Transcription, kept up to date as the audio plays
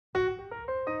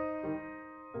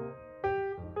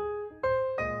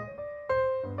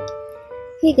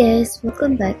Hey guys,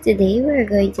 welcome back. Today we're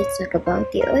going to talk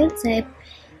about the oil type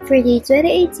for the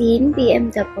 2018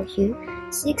 BMW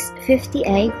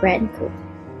 650i Gran Coupe.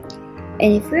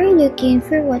 And if you're looking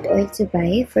for what oil to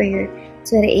buy for your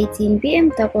 2018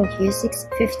 BMW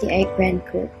 650i Gran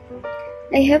Coupe,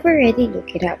 I have already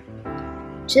looked it up.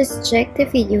 Just check the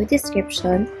video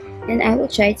description and I will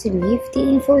try to leave the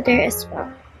info there as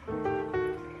well.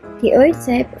 The oil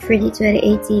type for the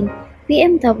 2018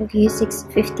 BMW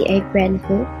 650i Gran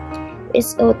Coupe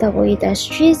is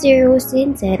OW-30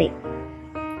 synthetic.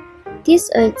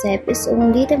 This oil type is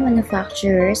only the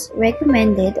manufacturer's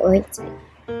recommended oil type.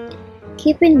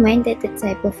 Keep in mind that the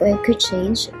type of oil could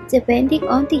change depending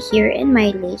on the year and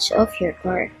mileage of your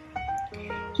car.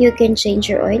 You can change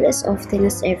your oil as often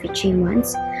as every 3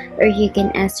 months, or you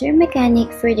can ask your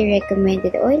mechanic for the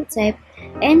recommended oil type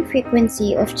and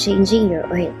frequency of changing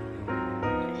your oil.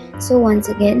 So once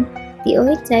again, the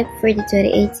oil type for the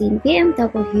 2018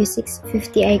 BMW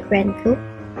 650i Gran Coupe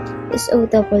is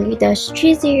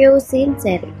OW-30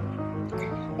 synthetic.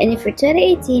 And if your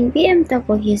 2018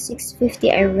 BMW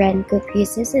 650i Gran Coupe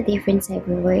uses a different type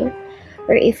of oil,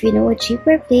 or if you know a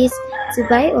cheaper place to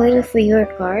buy oil for your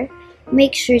car,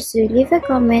 make sure to leave a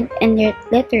comment and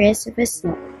let the rest of us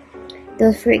know.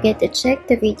 Don't forget to check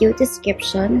the video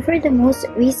description for the most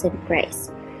recent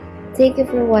price. Thank you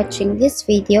for watching this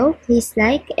video. Please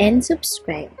like and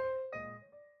subscribe.